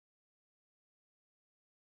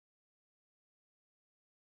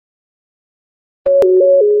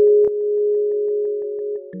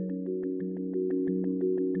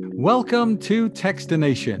Welcome to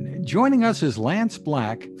Techstination. Joining us is Lance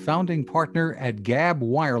Black, founding partner at Gabb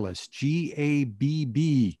Wireless,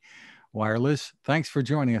 Gabb Wireless. Thanks for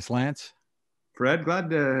joining us, Lance. Fred,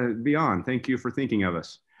 glad to be on. Thank you for thinking of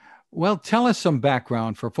us. Well, tell us some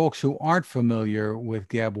background for folks who aren't familiar with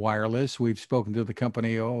Gabb Wireless. We've spoken to the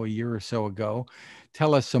company, a year or so ago.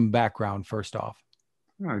 Tell us some background first off.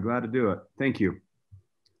 All right, glad to do it. Thank you.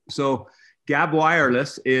 So Gabb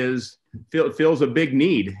Wireless fills a big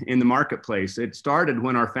need in the marketplace. It started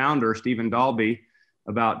when our founder, Stephen Dalby,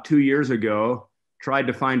 about 2 years ago, tried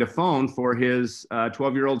to find a phone for his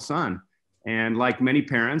 12-year-old son. And like many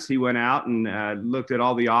parents, he went out and looked at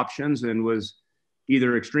all the options and was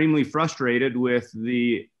either extremely frustrated with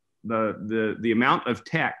the amount of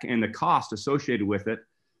tech and the cost associated with it,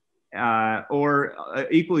 or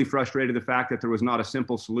equally frustrated the fact that there was not a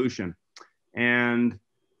simple solution. And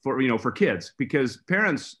for kids, because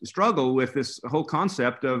parents struggle with this whole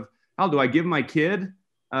concept of how do I give my kid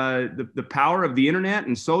the power of the internet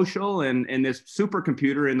and social and this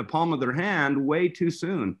supercomputer in the palm of their hand way too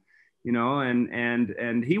soon,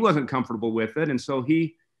 and he wasn't comfortable with it. And so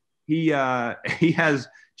he has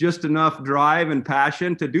just enough drive and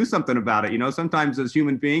passion to do something about it. Sometimes as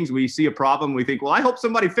human beings, we see a problem, we think, well, I hope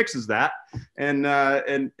somebody fixes that. And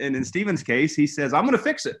in Stephen's case, he says, I'm going to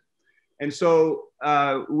fix it. And so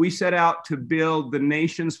we set out to build the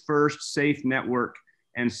nation's first safe network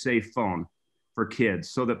and safe phone for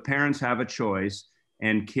kids so that parents have a choice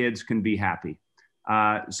and kids can be happy.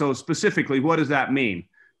 So specifically, what does that mean?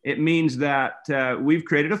 It means that we've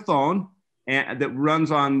created a phone that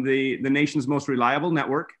runs on the nation's most reliable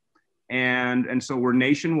network. And so we're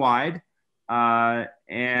nationwide.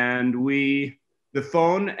 And the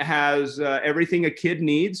phone has everything a kid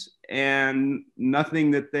needs and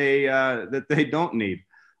nothing that they don't need.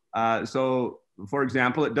 So, for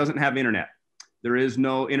example, it doesn't have internet. There is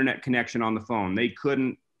no internet connection on the phone. They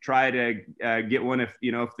couldn't try to get one if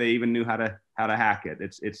they even knew how to hack it.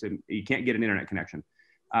 You can't get an internet connection,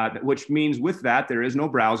 which means with that there is no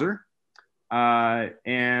browser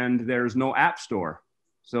and there's no app store.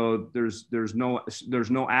 So there's no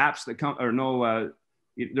apps that come or no.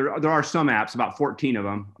 There are some apps, about 14 of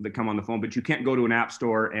them that come on the phone, but you can't go to an app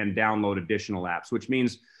store and download additional apps, which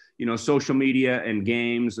means, social media and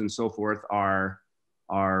games and so forth are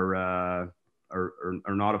not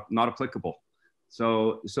applicable.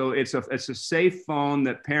 So it's a safe phone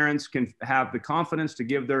that parents can have the confidence to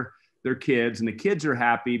give their kids, and the kids are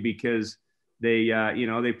happy because they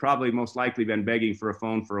probably most likely been begging for a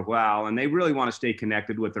phone for a while, and they really want to stay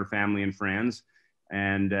connected with their family and friends.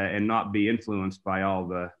 And not be influenced by all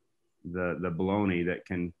the baloney that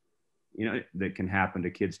can happen to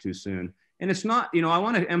kids too soon. And it's not, I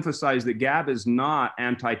want to emphasize that Gabb is not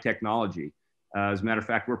anti-technology. As a matter of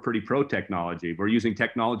fact, we're pretty pro-technology. We're using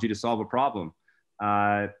technology to solve a problem.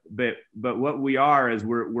 But what we are is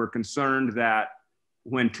we're concerned that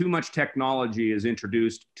when too much technology is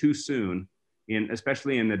introduced too soon,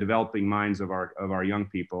 especially in the developing minds of our young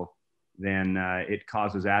people, then it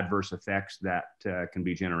causes adverse effects that can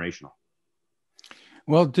be generational.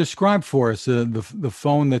 Well, describe for us the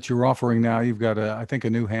phone that you're offering now. You've got I think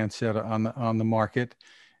a new handset on the market,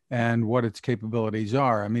 and what its capabilities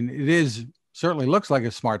are. I mean, it certainly looks like a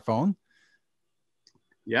smartphone.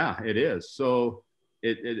 Yeah, it is. So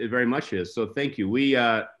it very much is. So thank you. We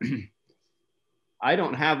I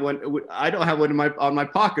don't have one. I don't have one on my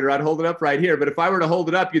pocket, or I'd hold it up right here. But if I were to hold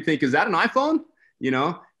it up, you'd think, is that an iPhone?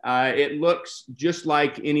 It looks just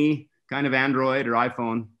like any kind of Android or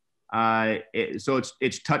iPhone. So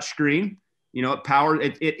it's touchscreen.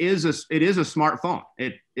 It is a smartphone.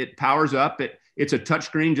 It powers up. It's a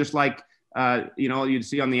touchscreen, just like you'd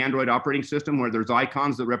see on the Android operating system, where there's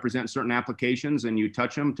icons that represent certain applications, and you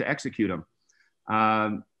touch them to execute them.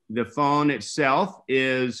 The phone itself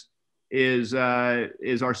is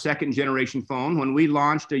our second generation phone. When we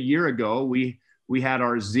launched a year ago, we had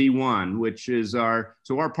our Z1, which is our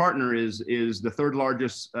partner is the third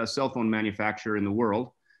largest cell phone manufacturer in the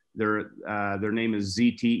world. Their name is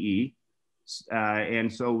ZTE.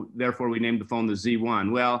 And so therefore we named the phone the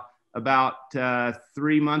Z1. Well, about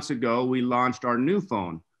 3 months ago, we launched our new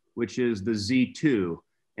phone, which is the Z2.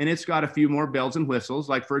 And it's got a few more bells and whistles.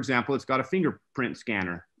 Like, for example, it's got a fingerprint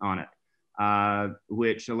scanner on it,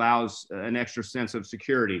 which allows an extra sense of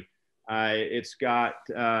security. It's got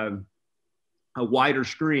a wider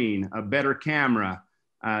screen, a better camera.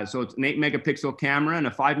 So it's an 8 megapixel camera and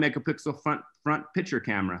a 5 megapixel front picture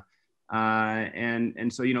camera.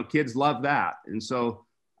 And so, kids love that. And so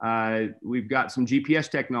we've got some GPS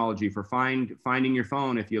technology for finding your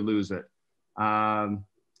phone if you lose it.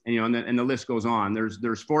 and and the list goes on.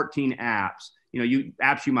 There's 14 apps.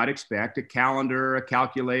 Apps you might expect: a calendar, a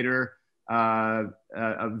calculator, a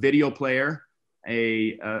video player,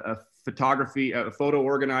 a photography, a photo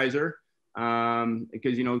organizer,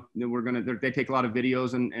 because they take a lot of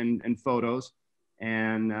videos and photos,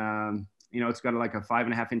 and it's got like a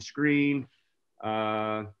 5.5-inch screen.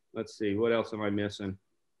 Let's see, what else am I missing?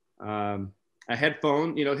 A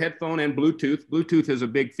headphone, headphone and Bluetooth. Bluetooth is a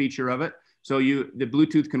big feature of it. So the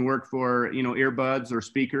Bluetooth can work for, earbuds or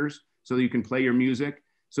speakers, so you can play your music.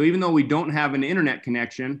 So even though we don't have an internet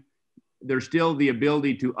connection, there's still the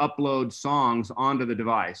ability to upload songs onto the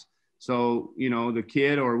device. So, the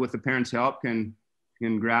kid, or with the parents' help, can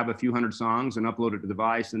grab a few hundred songs and upload it to the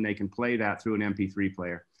device, and they can play that through an MP3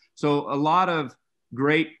 player. So a lot of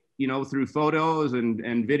great, through photos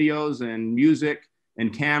and videos and music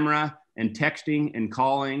and camera and texting and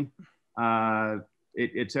calling.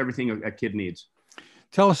 It's everything a kid needs.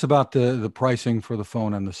 Tell us about the pricing for the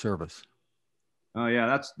phone and the service. Oh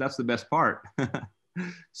yeah, that's the best part.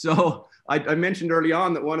 So I mentioned early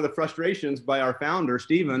on that one of the frustrations by our founder,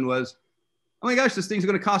 Stephen, was, oh my gosh, this thing's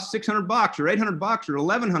going to cost $600 or $800 or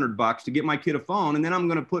 $1,100 to get my kid a phone. And then I'm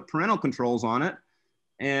going to put parental controls on it.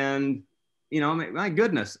 And, my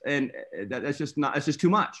goodness. And that's just too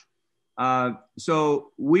much.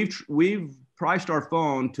 So we've priced our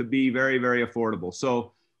phone to be very, very affordable.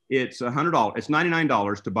 So it's $100. It's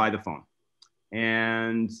 $99 to buy the phone.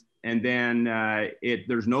 And then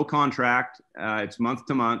there's no contract. It's month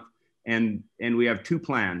to month. And we have two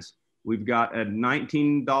plans. We've got a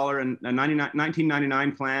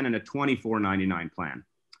 $19.99 plan and a $24.99 plan.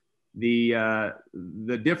 The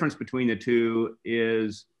difference between the two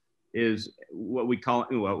is what we call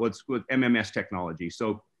what's with MMS technology.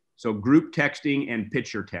 So group texting and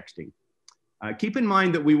picture texting. Keep in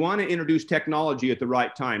mind that we want to introduce technology at the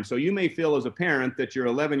right time. So you may feel as a parent that your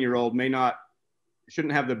 11-year-old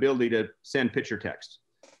shouldn't have the ability to send picture texts,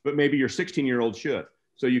 but maybe your 16-year-old should.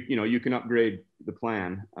 So you can upgrade the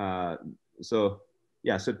plan. So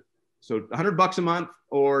 $100 a month,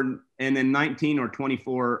 and then 19 or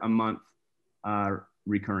 24 a month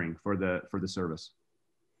recurring for the service.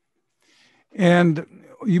 And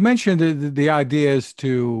you mentioned the idea is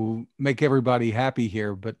to make everybody happy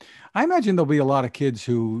here, but I imagine there'll be a lot of kids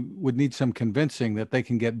who would need some convincing that they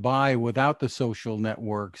can get by without the social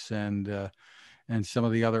networks and some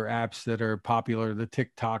of the other apps that are popular, the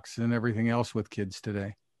TikToks and everything else with kids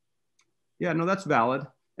today. Yeah, no, that's valid.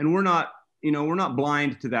 And we're not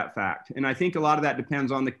blind to that fact. And I think a lot of that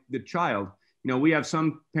depends on the child. We have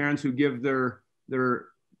some parents who give their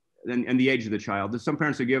and the age of the child. There's some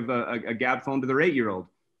parents who give a Gabb phone to their 8-year-old,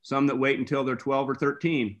 some that wait until they're 12 or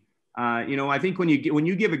 13. I think when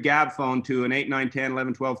you give a Gabb phone to an 8, 9, 10,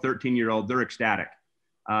 11, 12, 13-year-old, they're ecstatic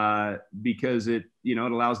because it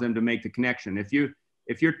allows them to make the connection. If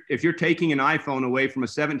you're taking an iPhone away from a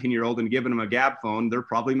 17-year-old and giving them a Gabb phone, they're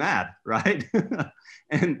probably mad, right?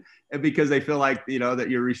 and because they feel like that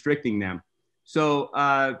you're restricting them. So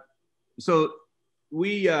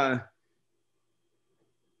we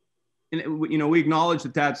we acknowledge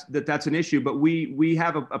that that's an issue, but we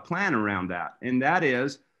have a plan around that, and that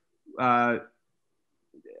is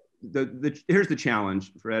here's the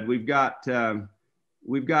challenge, Fred. We've got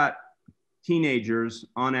teenagers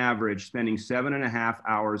on average spending 7.5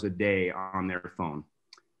 hours a day on their phone.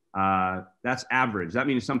 That's average. That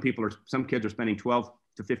means some kids are spending 12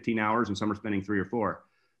 to 15 hours and some are spending 3 or 4.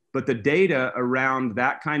 But the data around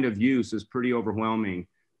that kind of use is pretty overwhelming.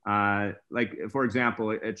 Like, for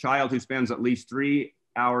example, a child who spends at least 3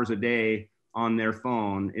 hours a day on their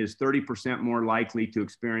phone is 30% more likely to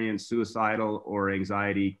experience suicidal or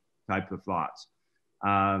anxiety type of thoughts.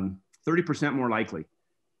 30% more likely.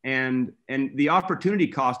 And the opportunity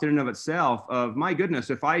cost in and of itself of, my goodness,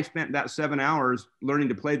 if I spent that 7 hours learning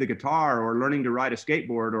to play the guitar or learning to ride a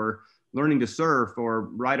skateboard or learning to surf or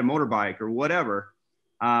ride a motorbike or whatever,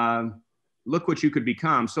 look what you could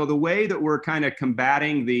become. So the way that we're kind of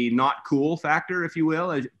combating the not cool factor, if you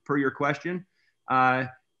will, as per your question,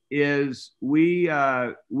 is we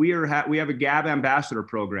have a Gabb ambassador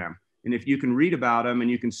program. And if you can read about them, and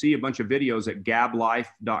you can see a bunch of videos at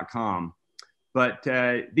gabblife.com. But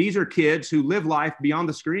these are kids who live life beyond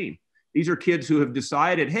the screen. These are kids who have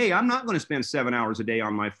decided, hey, I'm not going to spend 7 hours a day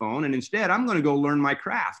on my phone. And instead, I'm going to go learn my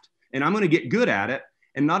craft. And I'm going to get good at it.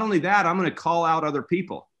 And not only that, I'm going to call out other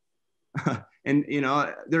people. And,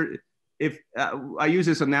 if I use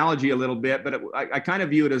this analogy a little bit, but I kind of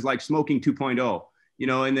view it as like smoking 2.0.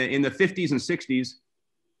 In the 50s and 60s,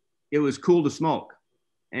 it was cool to smoke.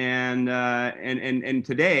 And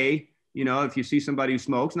today, You know, if you see somebody who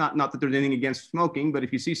smokes, not that there's anything against smoking, but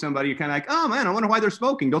if you see somebody, you're kind of like, oh man, I wonder why they're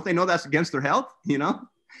smoking. Don't they know that's against their health? You know,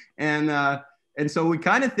 and so we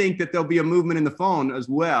kind of think that there'll be a movement in the phone as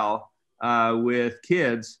well, with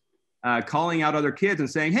kids calling out other kids and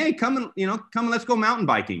saying, hey, come and let's go mountain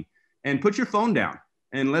biking, and put your phone down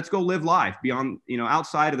and let's go live life beyond,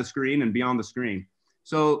 outside of the screen and beyond the screen.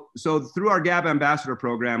 So through our Gabb Ambassador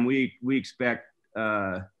program, we expect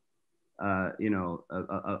a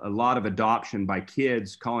lot of adoption by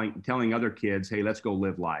kids telling other kids, hey, let's go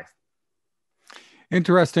live life.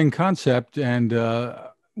 Interesting concept. And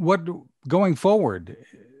what going forward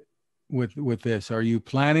with this? Are you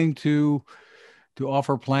planning to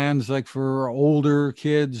offer plans like for older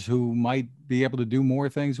kids who might be able to do more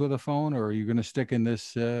things with a phone, or are you going to stick in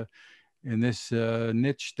this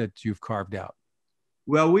niche that you've carved out?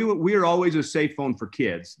 Well, we are always a safe phone for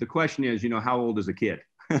kids. The question is, how old is a kid?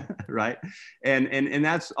 Right. And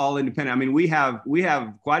that's all independent. I mean, we have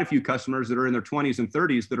quite a few customers that are in their 20s and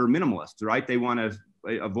 30s that are minimalists, right? They want to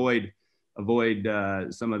avoid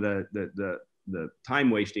some of the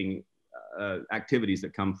time wasting activities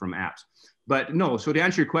that come from apps. But no, so to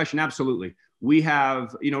answer your question, absolutely. We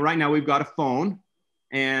have, right now we've got a phone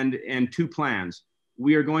and two plans.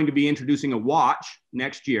 We are going to be introducing a watch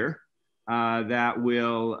next year that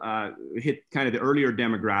will hit kind of the earlier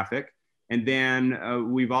demographic. And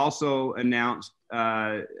then we've also announced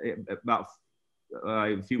about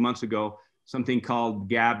a few months ago something called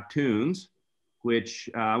Gabb Tunes, which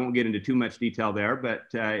I won't get into too much detail there, but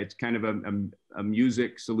it's kind of a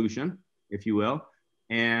music solution, if you will.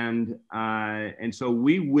 And so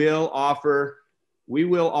we will offer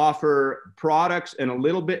products and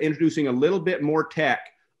introducing a little bit more tech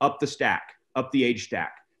up the stack, up the age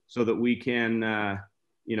stack, so that we can,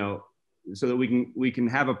 so that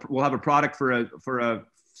we'll have a product for a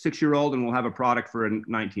 6-year-old, and we'll have a product for a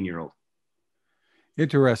 19-year-old.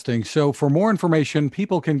 Interesting. So for more information,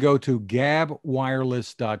 people can go to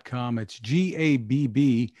gabbwireless.com. It's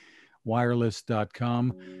GABB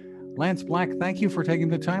wireless.com. Lance Black, thank you for taking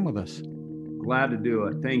the time with us. Glad to do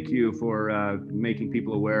it. Thank you for making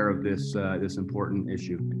people aware of this important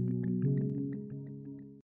issue.